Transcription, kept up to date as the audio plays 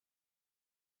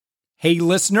Hey,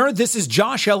 listener, this is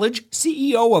Josh Elledge,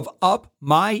 CEO of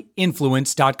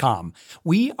UpMyInfluence.com.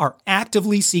 We are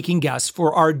actively seeking guests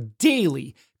for our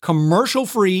daily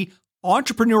commercial-free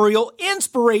entrepreneurial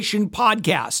inspiration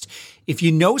podcast. If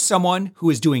you know someone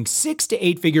who is doing 6 to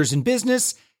 8 figures in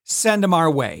business, send them our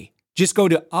way. Just go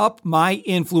to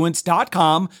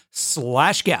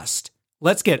UpMyInfluence.com/guest.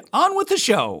 Let's get on with the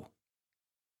show.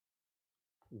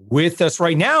 With us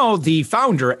right now, the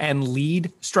founder and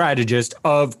lead strategist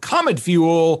of Comet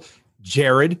Fuel,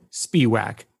 Jarod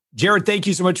Spiewak. Jarod, thank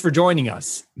you so much for joining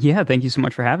us. Yeah, thank you so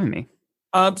much for having me.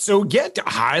 So get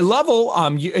high level.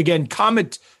 Again,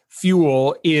 Comet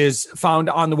Fuel is found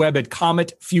on the web at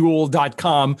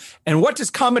cometfuel.com. And what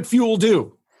does Comet Fuel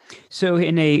do? So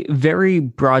in a very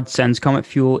broad sense, Comet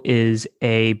Fuel is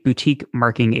a boutique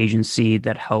marketing agency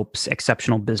that helps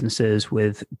exceptional businesses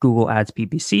with Google Ads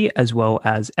PPC as well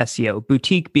as SEO.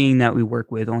 Boutique being that we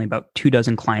work with only about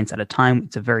 24 clients at a time.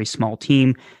 It's a very small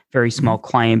team, very small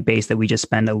client base that we just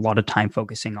spend a lot of time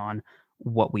focusing on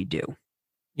what we do.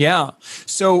 Yeah.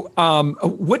 So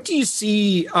what do you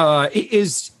see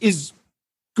is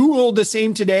Google the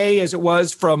same today as it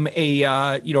was from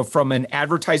from an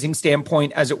advertising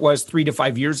standpoint as it was 3 to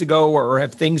 5 years ago, or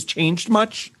have things changed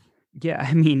much? Yeah,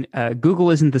 I mean, Google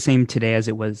isn't the same today as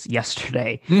it was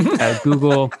yesterday.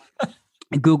 Google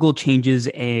changes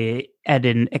at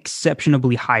an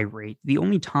exceptionally high rate. The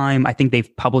only time I think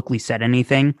they've publicly said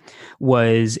anything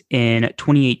was in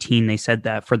 2018. They said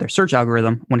that for their search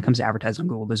algorithm, when it comes to advertising on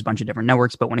Google, there's a bunch of different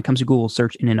networks, but when it comes to Google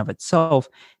search in and of itself,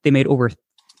 they made over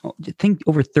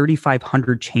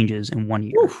 3,500 changes in 1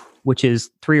 year, which is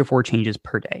 3 or 4 changes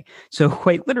per day. So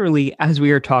quite literally, as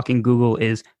we are talking, Google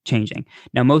is changing.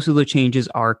 Now, most of the changes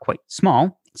are quite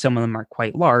small. Some of them are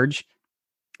quite large.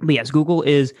 But yes, Google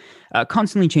is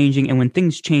constantly changing. And when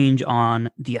things change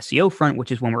on the SEO front,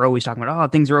 which is when we're always talking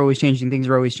about, things are always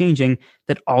changing,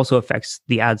 that also affects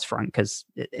the ads front because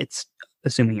it's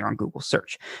assuming you're on Google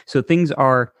search. So things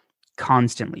are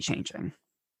constantly changing.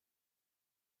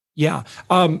 Yeah.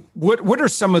 What are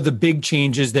some of the big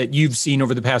changes that you've seen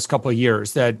over the past couple of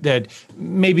years that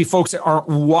maybe folks that aren't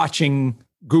watching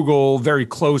Google very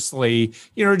closely,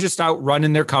 just out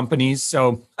running their companies?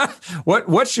 So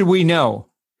what should we know?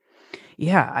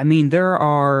 Yeah, I mean, there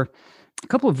are a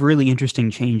couple of really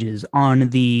interesting changes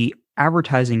on the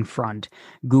advertising front.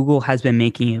 Google has been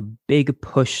making a big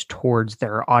push towards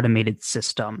their automated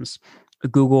systems.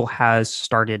 Google has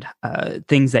started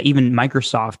things that even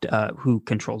Microsoft, who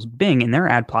controls Bing and their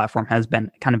ad platform, has been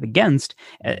kind of against,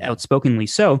 outspokenly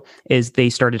so, is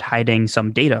they started hiding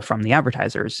some data from the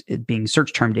advertisers, it being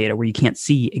search term data, where you can't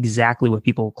see exactly what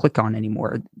people click on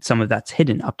anymore. Some of that's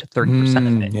hidden up to 30%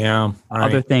 of it. Yeah. Right.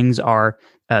 Other things are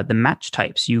the match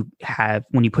types. You have,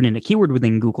 when you put in a keyword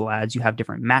within Google Ads, you have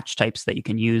different match types that you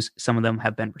can use. Some of them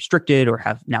have been restricted or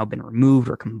have now been removed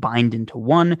or combined into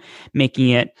one,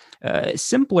 making it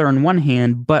simpler on one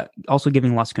hand, but also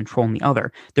giving less control on the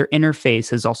other. Their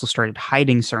interface has also started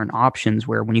hiding certain options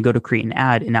where when you go to create an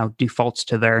ad, it now defaults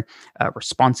to their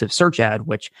responsive search ad,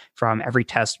 which from every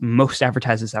test most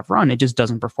advertisers have run, it just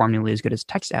doesn't perform nearly as good as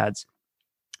text ads.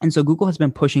 And so Google has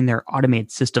been pushing their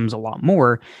automated systems a lot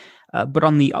more. But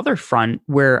on the other front,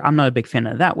 where I'm not a big fan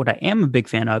of that, what I am a big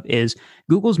fan of is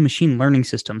Google's machine learning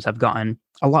systems have gotten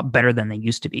a lot better than they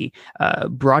used to be.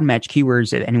 Broad match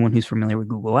keywords, anyone who's familiar with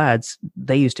Google Ads,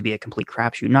 they used to be a complete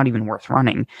crapshoot, not even worth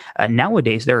running.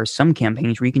 Nowadays, there are some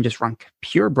campaigns where you can just run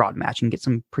pure broad match and get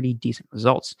some pretty decent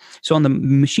results. So on the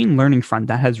machine learning front,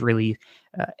 that has really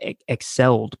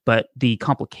excelled. But the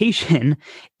complication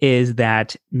is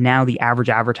that now the average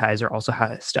advertiser also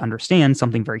has to understand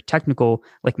something very technical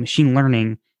like machine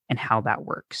learning and how that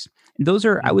works. And those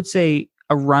are, I would say,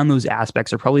 around those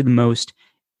aspects are probably the most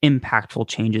impactful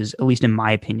changes, at least in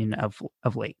my opinion, of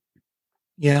late.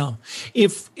 Yeah.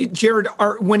 If Jarod,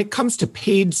 when it comes to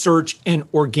paid search and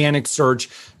organic search,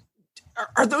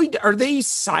 are they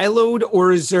siloed,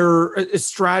 or is there a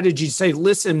strategy to say,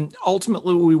 listen,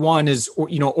 ultimately what we want is,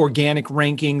 organic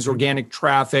rankings, organic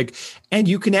traffic, and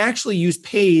you can actually use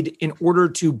paid in order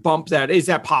to bump that? Is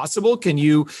that possible? Can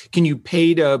you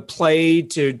pay to play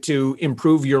to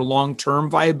improve your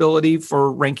long-term viability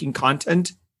for ranking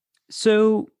content?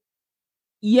 So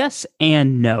yes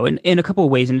and no, in a couple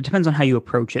of ways, and it depends on how you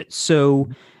approach it. So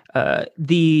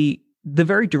the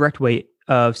very direct way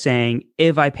of saying,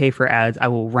 if I pay for ads, I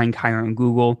will rank higher on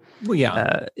Google. Well,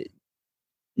 yeah.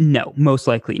 No, most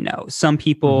likely no. Some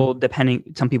people,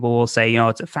 some people will say,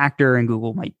 it's a factor, and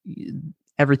Google might.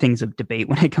 Everything's a debate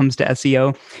when it comes to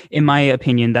SEO. In my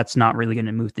opinion, that's not really going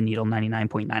to move the needle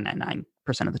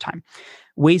 99.999% of the time.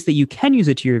 Ways that you can use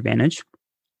it to your advantage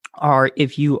are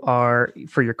if you are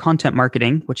for your content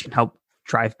marketing, which can help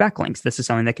drive backlinks. This is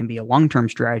something that can be a long-term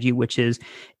strategy, which is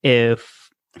if,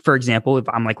 for example, if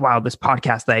I'm like, wow, this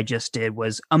podcast that I just did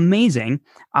was amazing.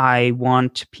 I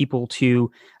want people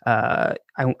to,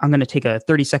 I'm going to take a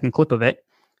 30-second clip of it,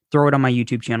 throw it on my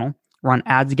YouTube channel, run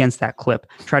ads against that clip,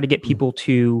 try to get people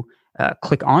to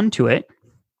click onto it,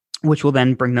 which will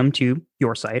then bring them to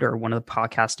your site or one of the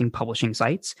podcasting publishing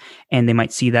sites. And they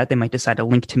might see that. They might decide to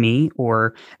link to me,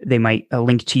 or they might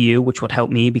link to you, which would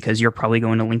help me because you're probably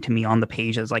going to link to me on the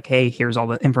page as like, hey, here's all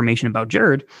the information about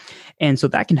Jarod. And so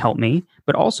that can help me.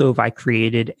 But also if I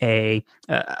created a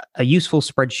useful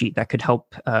spreadsheet that could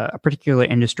help a particular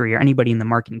industry or anybody in the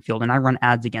marketing field, and I run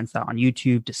ads against that on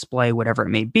YouTube, display, whatever it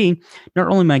may be, not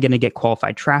only am I going to get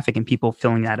qualified traffic and people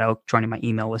filling that out, joining my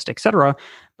email list, etc.,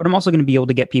 but I'm also going to be able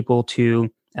to get people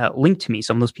to link to me.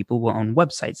 Some of those people will own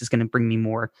websites. It's going to bring me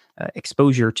more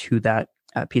exposure to that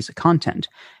piece of content.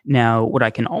 Now, what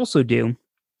I can also do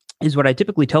is what I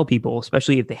typically tell people,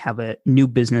 especially if they have a new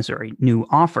business or a new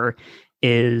offer,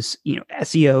 is,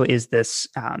 SEO is this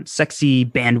sexy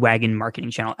bandwagon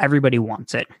marketing channel. Everybody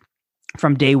wants it.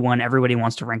 From day one, everybody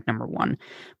wants to rank number one.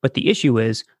 But the issue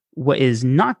is, what is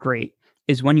not great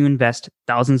is when you invest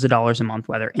thousands of dollars a month,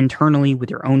 whether internally with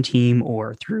your own team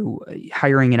or through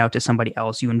hiring it out to somebody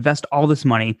else, you invest all this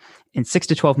money and 6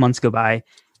 to 12 months go by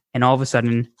and all of a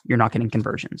sudden you're not getting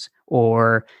conversions,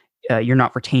 or you're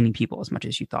not retaining people as much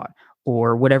as you thought,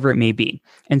 or whatever it may be.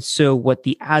 And so what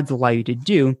the ads allow you to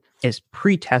do is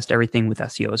pre-test everything with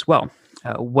SEO as well.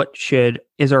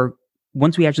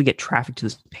 Once we actually get traffic to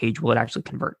this page, will it actually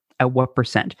convert? At what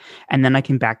percent? And then I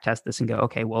can back test this and go,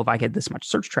 okay, well, if I get this much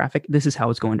search traffic, this is how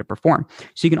it's going to perform.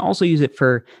 So you can also use it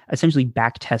for essentially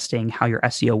back testing how your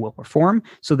SEO will perform,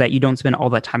 so that you don't spend all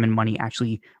that time and money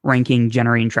actually ranking,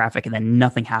 generating traffic, and then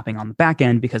nothing happening on the back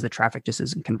end because the traffic just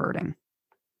isn't converting.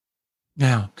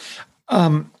 Yeah.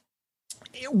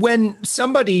 When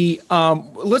somebody,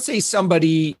 let's say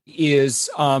somebody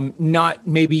is not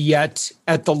maybe yet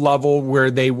at the level where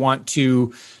they want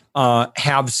to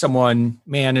have someone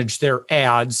manage their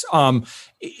ads.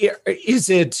 Is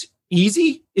it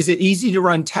easy? Is it easy to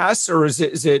run tests, or is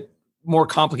it more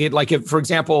complicated? Like, if, for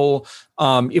example,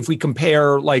 if we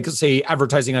compare, like, say,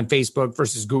 advertising on Facebook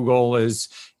versus Google, is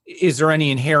there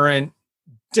any inherent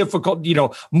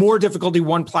more difficulty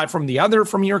one platform than the other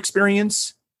from your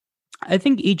experience? I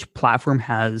think each platform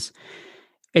has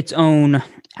its own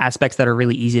aspects that are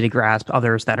really easy to grasp,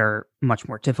 others that are much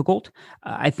more difficult.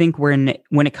 I think when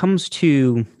it comes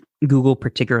to Google,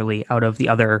 particularly out of the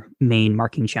other main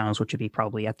marketing channels, which would be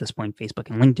probably at this point Facebook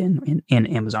and LinkedIn and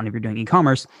Amazon if you're doing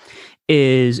e-commerce,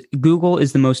 is Google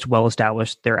is the most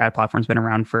well-established. Their ad platform's been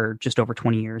around for just over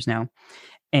 20 years now.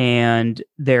 And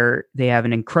they have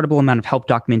an incredible amount of help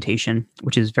documentation,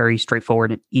 which is very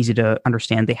straightforward and easy to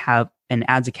understand. They have an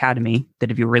ads academy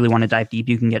that if you really want to dive deep,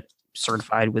 you can get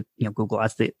certified with Google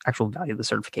Ads. The actual value of the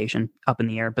certification up in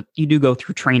the air, but you do go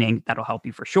through training that'll help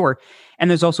you for sure. And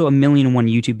there's also 1,000,001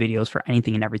 YouTube videos for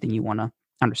anything and everything you want to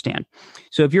understand.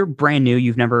 So if you're brand new,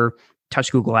 you've never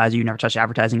touched Google Ads, you've never touched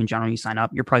advertising in general, you sign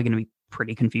up, you're probably going to be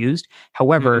pretty confused.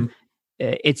 However,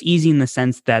 it's easy in the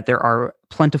sense that there are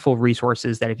plentiful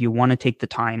resources that if you want to take the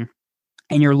time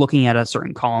and you're looking at a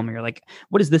certain column, and you're like,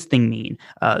 what does this thing mean?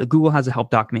 Google has a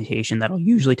help documentation that'll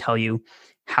usually tell you,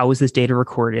 how is this data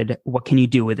recorded? What can you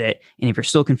do with it? And if you're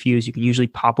still confused, you can usually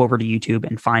pop over to YouTube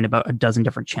and find about a dozen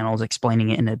different channels explaining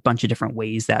it in a bunch of different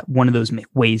ways that one of those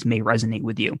ways may resonate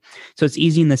with you. So it's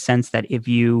easy in the sense that if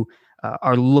you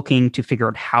are looking to figure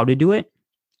out how to do it,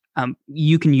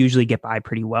 you can usually get by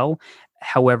pretty well.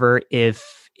 However,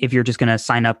 if you're just going to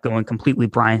sign up going completely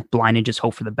blind and just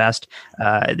hope for the best,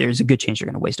 there's a good chance you're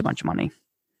going to waste a bunch of money.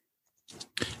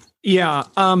 Yeah.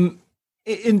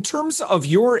 In terms of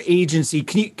your agency,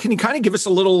 can you kind of give us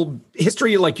a little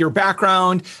history, like your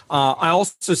background? I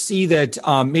also see that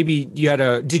maybe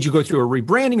did you go through a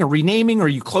rebranding, a renaming, or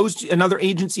you closed another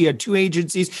agency, you had two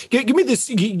agencies? Give me this,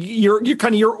 your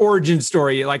kind of your origin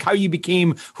story, like how you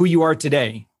became who you are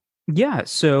today. Yeah,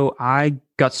 so I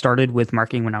got started with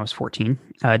marketing when I was 14.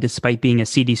 Despite being a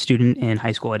CD student in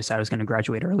high school, I decided I was going to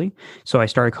graduate early. So I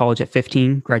started college at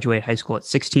 15, graduated high school at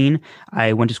 16.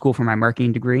 I went to school for my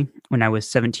marketing degree. When I was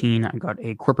 17, I got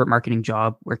a corporate marketing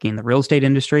job working in the real estate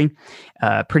industry.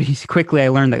 Pretty quickly, I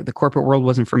learned that the corporate world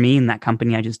wasn't for me. In that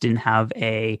company, I just didn't have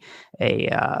a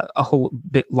whole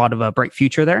lot of a bright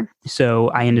future there. So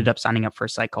I ended up signing up for a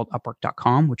site called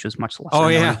Upwork.com, which was much less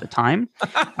known at the time.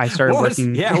 I started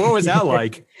working. What was that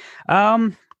like?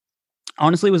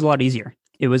 Honestly, it was a lot easier.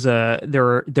 It was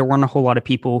there weren't a whole lot of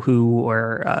people who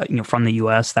were from the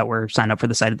U.S. that were signed up for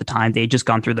the site at the time. They had just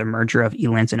gone through the merger of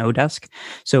Elance and Odesk,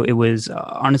 so it was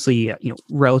honestly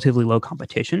relatively low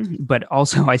competition. But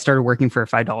also, I started working for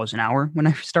 $5 an hour when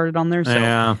I started on there.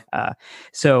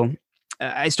 So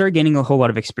I started gaining a whole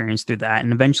lot of experience through that,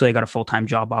 and eventually I got a full-time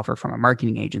job offer from a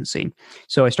marketing agency.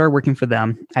 So I started working for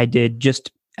them. I did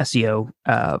just SEO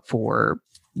for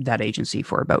that agency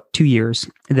for about 2 years.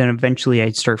 And then eventually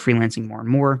I started freelancing more and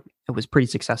more. It was pretty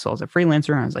successful as a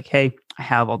freelancer. And I was like, hey, I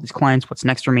have all these clients. What's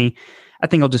next for me? I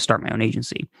think I'll just start my own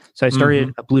agency. So I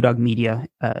started Blue Dog Media.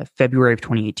 February of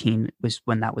 2018 was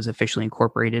when that was officially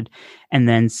incorporated. And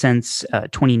then since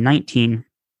 2019,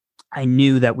 I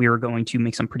knew that we were going to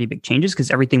make some pretty big changes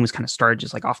because everything was kind of started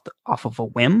just like off of a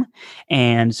whim.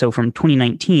 And so from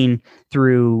 2019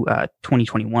 through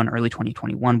 2021, early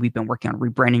 2021, we've been working on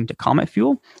rebranding to Comet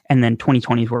Fuel. And then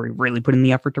 2020 is where we really put in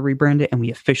the effort to rebrand it. And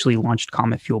we officially launched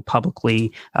Comet Fuel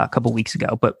publicly a couple weeks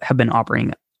ago, but have been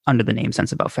operating under the name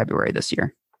since about February this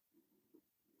year.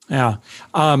 Yeah.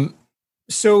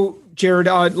 So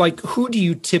Jarod, like who do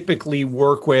you typically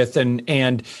work with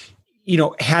and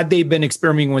had they been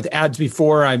experimenting with ads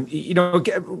before?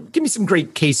 Give me some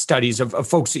great case studies of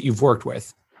folks that you've worked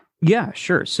with. Yeah,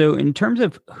 sure. So in terms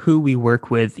of who we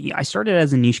work with, I started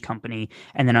as a niche company,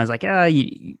 and then I was like,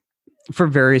 for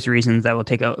various reasons that will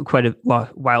take quite a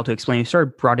while to explain, we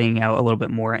started broadening out a little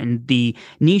bit more, and the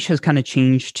niche has kind of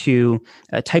changed to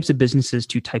types of businesses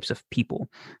to types of people.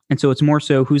 And so it's more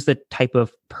so who's the type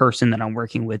of person that I'm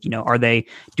working with. Do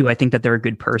I think that they're a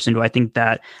good person? Do I think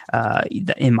that,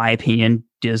 in my opinion,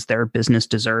 does their business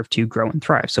deserve to grow and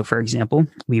thrive? So for example,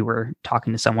 we were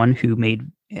talking to someone who made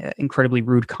incredibly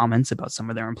rude comments about some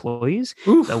of their employees.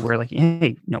 Oof. So we're like,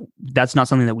 hey, that's not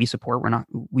something that we support.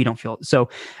 We don't feel so.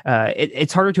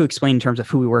 It's harder to explain in terms of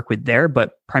who we work with there,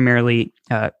 but primarily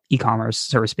e-commerce,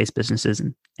 service-based businesses,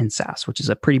 and SaaS, which is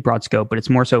a pretty broad scope. But it's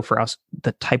more so for us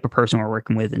the type of person we're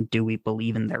working with, and do we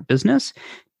believe in their business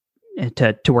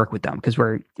to work with them, because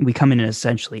we come in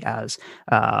essentially as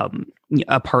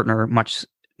a partner much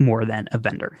more than a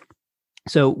vendor.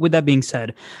 So with that being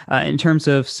said, in terms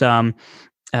of some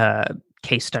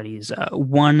case studies,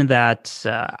 one that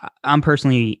I'm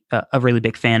personally a really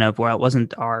big fan of, while it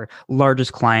wasn't our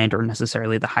largest client or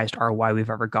necessarily the highest ROI we've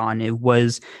ever gone, it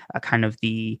was kind of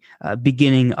the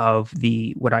beginning of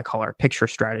what I call our picture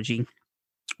strategy,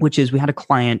 which is we had a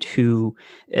client who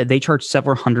they charge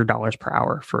several $100s per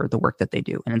hour for the work that they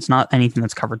do. And it's not anything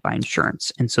that's covered by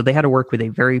insurance. And so they had to work with a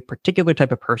very particular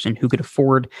type of person who could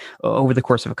afford, over the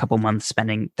course of a couple months,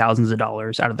 spending thousands of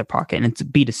dollars out of their pocket. And it's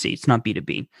B2C, it's not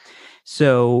B2B.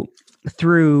 So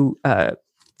through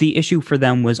the issue for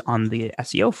them was on the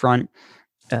SEO front.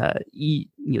 The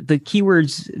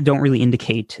keywords don't really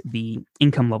indicate the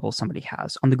income level somebody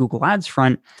has. On the Google Ads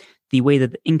front, the way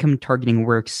that the income targeting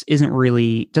works doesn't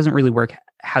really work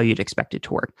how you'd expect it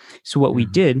to work. So what we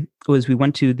did was we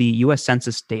went to the US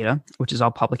Census data, which is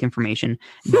all public information,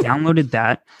 downloaded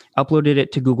that, uploaded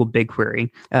it to Google BigQuery,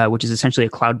 which is essentially a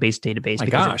cloud-based database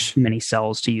because there's too many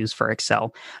cells to use for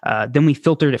Excel. Then we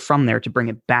filtered it from there to bring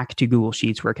it back to Google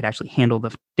Sheets where it could actually handle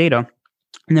the data.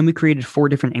 And then we created 4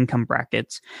 different income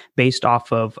brackets based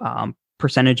off of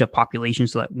percentage of population,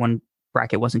 so that one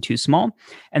bracket wasn't too small.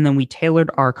 And then we tailored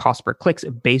our cost per clicks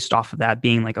based off of that,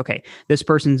 being like, okay, this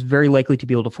person's very likely to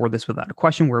be able to afford this without a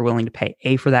question. We're willing to pay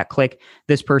A for that click.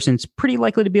 This person's pretty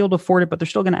likely to be able to afford it, but they're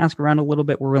still going to ask around a little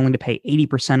bit. We're willing to pay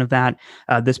 80% of that.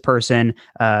 This person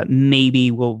maybe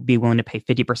will be willing to pay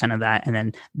 50% of that. And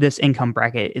then this income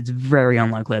bracket, it's very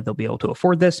unlikely that they'll be able to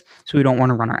afford this. So we don't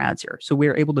want to run our ads here. So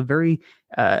we're able to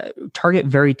target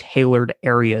very tailored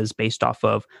areas based off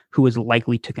of who is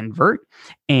likely to convert.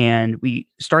 And we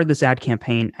started this ad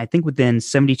campaign. I think within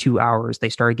 72 hours, they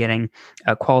started getting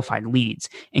qualified leads.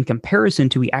 In comparison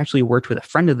to, we actually worked with a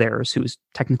friend of theirs who was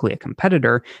technically a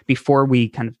competitor before we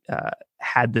kind of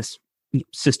had this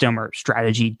system or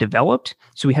strategy developed.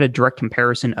 So we had a direct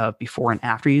comparison of before and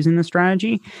after using the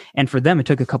strategy. And for them, it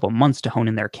took a couple of months to hone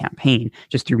in their campaign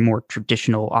just through more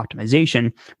traditional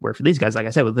optimization, where for these guys, like I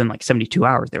said, within like 72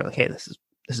 hours, they were like, hey, this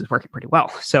is working pretty well.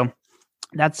 So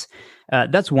that's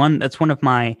one of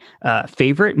my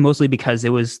favorite, mostly because it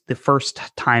was the first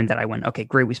time that I went, okay,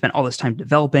 great. We spent all this time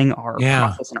developing our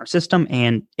process and our system,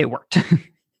 and it worked.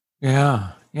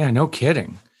 Yeah, no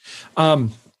kidding.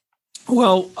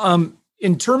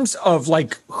 In terms of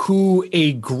like who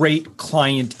a great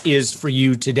client is for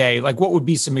you today, like what would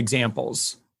be some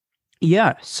examples?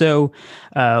 Yeah. So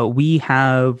we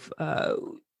have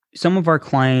some of our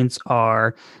clients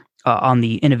are on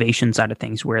the innovation side of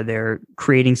things, where they're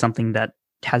creating something that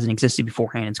hasn't existed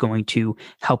beforehand. It's going to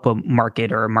help a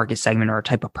market or a market segment or a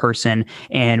type of person.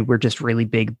 And we're just really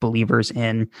big believers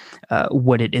in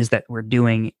what it is that we're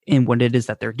doing and what it is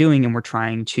that they're doing. And we're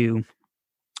trying to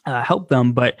help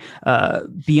them. But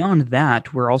beyond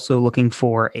that, we're also looking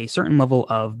for a certain level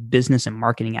of business and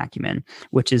marketing acumen,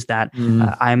 which is that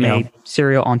I'm a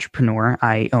serial entrepreneur.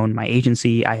 I own my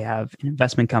agency. I have an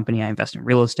investment company. I invest in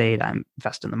real estate. I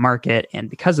invest in the market.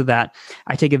 And because of that,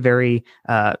 I take a very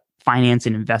finance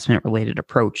and investment related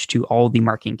approach to all the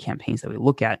marketing campaigns that we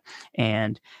look at.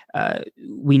 And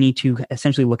we need to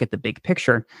essentially look at the big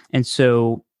picture. And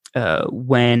so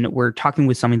when we're talking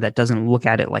with somebody that doesn't look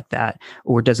at it like that,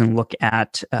 or doesn't look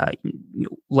at,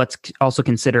 let's also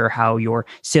consider how your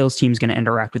sales team is going to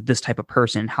interact with this type of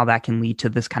person, how that can lead to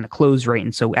this kind of close rate.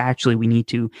 And so actually we need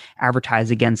to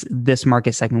advertise against this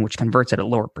market segment, which converts at a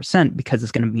lower percent because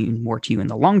it's going to mean more to you in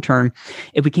the long term.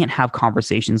 If we can't have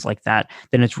conversations like that,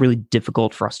 then it's really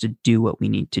difficult for us to do what we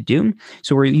need to do.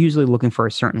 So we're usually looking for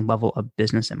a certain level of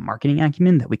business and marketing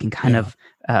acumen that we can kind of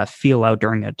feel out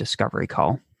during a discovery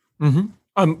call.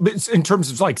 But in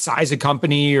terms of like size of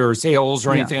company or sales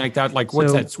or anything like that, like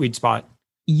what's that sweet spot?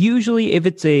 Usually if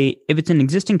it's an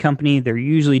existing company, they're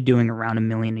usually doing around $1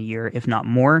 million a year, if not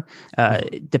more,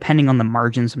 depending on the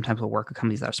margin. Sometimes we'll work with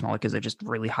companies that are smaller because they're just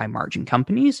really high margin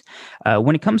companies.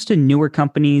 When it comes to newer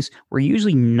companies, we're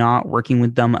usually not working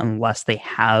with them unless they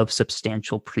have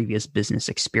substantial previous business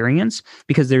experience,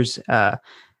 because there's,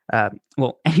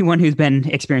 anyone who's been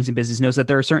experiencing business knows that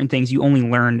there are certain things you only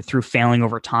learn through failing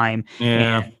over time.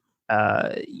 Yeah.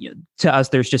 And to us,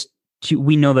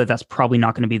 we know that that's probably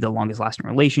not going to be the longest lasting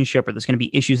relationship, or there's going to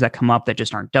be issues that come up that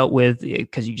just aren't dealt with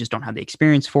because you just don't have the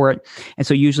experience for it. And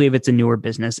so usually if it's a newer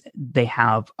business, they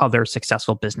have other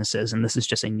successful businesses, and this is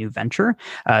just a new venture,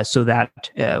 so that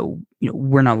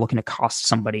we're not looking to cost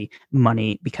somebody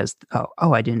money because,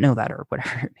 I didn't know that, or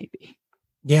whatever it may be.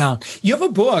 Yeah. You have a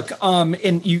book, and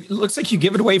it looks like you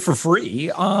give it away for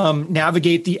free.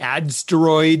 Navigate the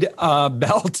Adsteroid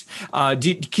belt.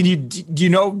 Do you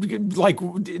know, like,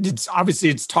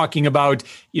 it's talking about,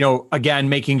 again,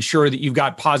 making sure that you've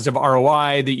got positive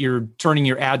ROI, that you're turning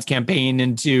your ads campaign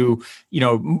into,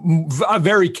 a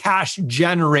very cash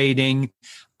generating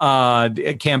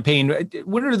campaign.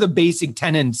 What are the basic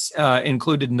tenets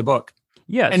included in the book?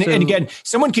 Yeah. And again,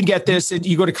 someone can get this.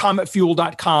 You go to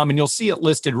cometfuel.com and you'll see it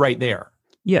listed right there.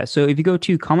 Yeah. So if you go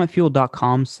to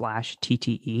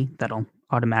cometfuel.com/TTE, that'll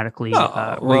automatically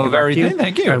redirect everything. you.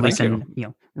 Thank you. Or at least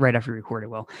right after you record it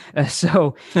will.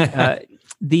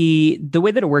 The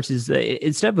way that it works is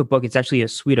instead of a book, it's actually a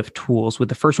suite of tools, with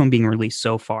the first one being released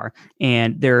so far.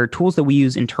 And there are tools that we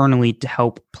use internally to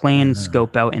help plan,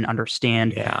 scope out, and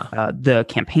understand the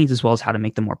campaigns, as well as how to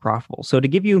make them more profitable. So to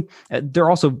give you,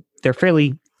 they're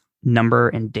fairly number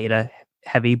and data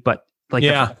heavy, but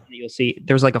you'll see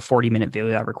there's like a 40-minute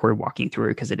video I recorded walking through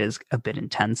it because it is a bit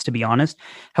intense, to be honest.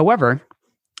 However,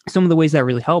 some of the ways that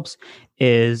really helps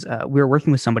is we were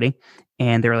working with somebody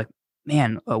and they're like,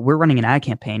 man, we're running an ad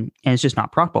campaign and it's just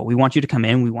not profitable. We want you to come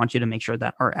in. We want you to make sure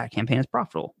that our ad campaign is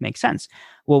profitable. Makes sense.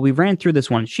 Well, we ran through this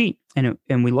one sheet and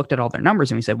we looked at all their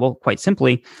numbers and we said, well, quite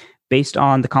simply, based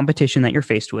on the competition that you're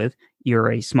faced with,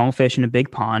 you're a small fish in a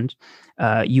big pond.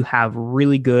 You have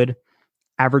really good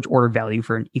average order value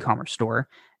for an e-commerce store.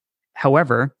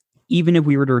 However, even if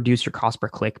we were to reduce your cost per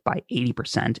click by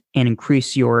 80% and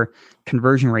increase your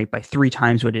conversion rate by 3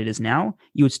 times what it is now,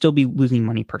 you would still be losing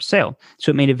money per sale. So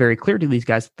it made it very clear to these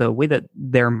guys that the way that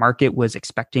their market was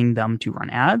expecting them to run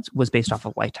ads was based off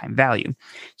of lifetime value.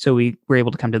 So we were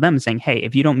able to come to them and saying, hey,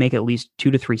 if you don't make at least 2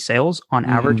 to 3 sales on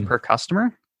average per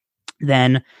customer,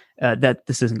 then that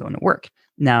this isn't going to work.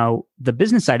 Now, the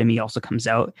business side of me also comes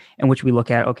out, in which we look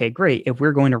at, okay, great. If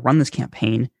we're going to run this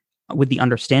campaign with the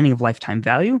understanding of lifetime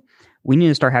value, we need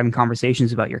to start having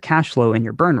conversations about your cash flow and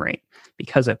your burn rate,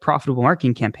 because a profitable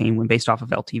marketing campaign, when based off of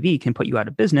LTV, can put you out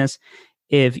of business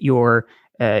if you're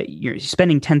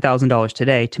spending $10,000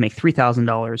 today to make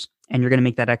 $3,000, and you're going to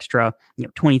make that extra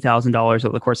 $20,000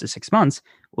 over the course of 6 months.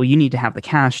 Well, you need to have the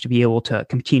cash to be able to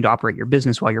continue to operate your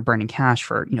business while you're burning cash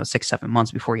for 6-7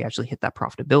 months before you actually hit that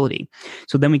profitability.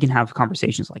 So then we can have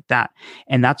conversations like that,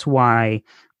 and that's why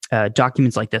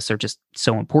documents like this are just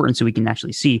so important, so we can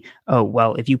actually see, oh,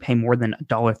 well, if you pay more than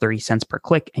 $1.30 per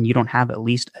click and you don't have at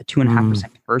least a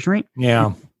 2.5% conversion rate,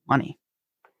 money.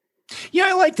 Yeah,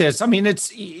 I like this. I mean,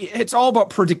 it's all about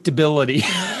predictability,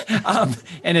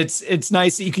 and it's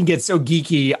nice that you can get so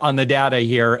geeky on the data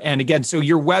here. And again, so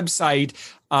your website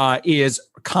is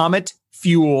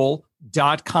cometfuel.com.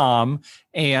 upmyinfluence.com.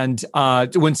 And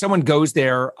when someone goes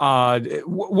there,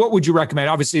 what would you recommend?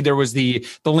 Obviously, there was the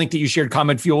link that you shared,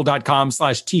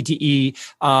 cometfuel.com/TTE.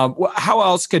 How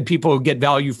else could people get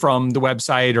value from the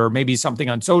website, or maybe something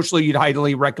on social you'd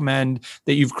highly recommend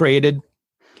that you've created?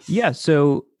 Yeah.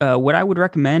 So what I would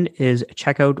recommend is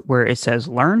check out where it says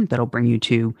learn. That'll bring you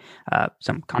to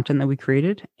some content that we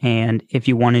created. And if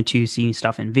you wanted to see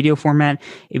stuff in video format,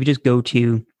 if you just go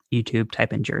to YouTube,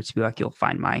 type in Jarod Spiewak, you'll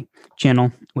find my channel,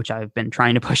 which I've been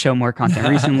trying to push out more content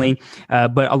recently.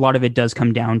 But a lot of it does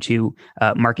come down to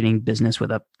marketing, business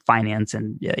with a finance,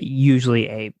 and usually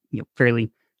a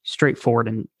fairly straightforward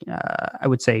and I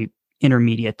would say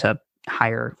intermediate to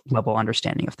higher level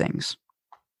understanding of things.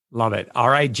 Love it. All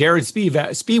right, Jarod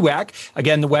Spiewak.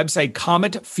 Again, the website,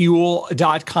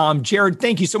 cometfuel.com. Jarod,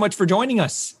 thank you so much for joining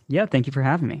us. Yeah, thank you for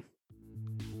having me.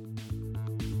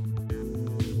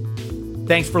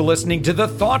 Thanks for listening to the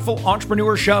Thoughtful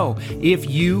Entrepreneur Show. If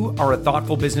you are a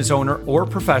thoughtful business owner or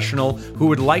professional who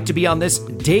would like to be on this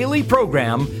daily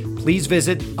program, please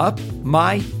visit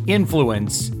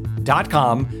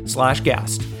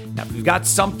upmyinfluence.com/guest. Now, if you've got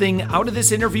something out of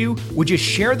this interview, would you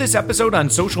share this episode on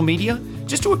social media?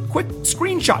 Just do a quick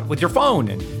screenshot with your phone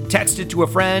and text it to a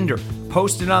friend or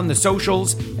post it on the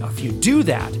socials. Now, if you do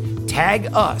that, tag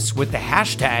us with the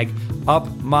hashtag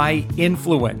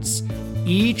UpMyInfluence.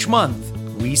 Each month,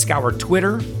 we scour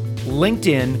Twitter,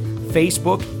 LinkedIn,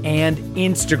 Facebook, and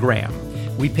Instagram.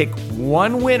 We pick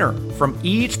one winner from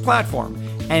each platform,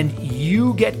 and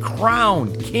you get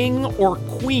crowned king or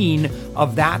queen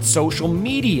of that social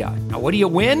media. Now, what do you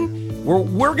win?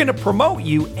 We're going to promote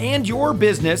you and your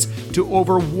business to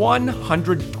over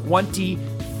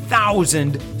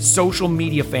 120,000 social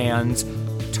media fans,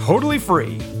 totally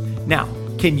free. Now,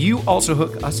 can you also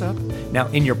hook us up? Now,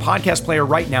 in your podcast player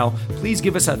right now, please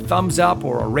give us a thumbs up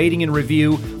or a rating and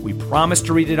review. We promise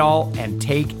to read it all and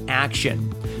take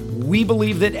action. We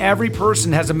believe that every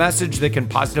person has a message that can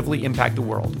positively impact the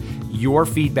world. Your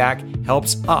feedback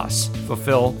helps us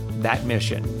fulfill that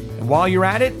mission. And while you're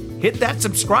at it, hit that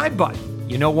subscribe button.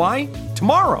 You know why?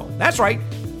 Tomorrow, that's right,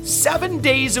 7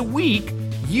 days a week,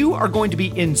 you are going to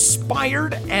be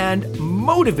inspired and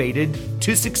motivated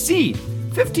to succeed.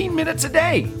 15 minutes a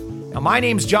day. Now, my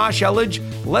name's Josh Elledge.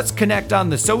 Let's connect on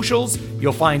the socials.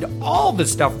 You'll find all the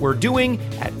stuff we're doing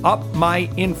at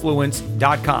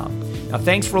upmyinfluence.com. Now,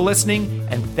 thanks for listening,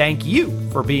 and thank you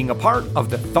for being a part of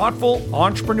the Thoughtful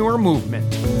Entrepreneur Movement.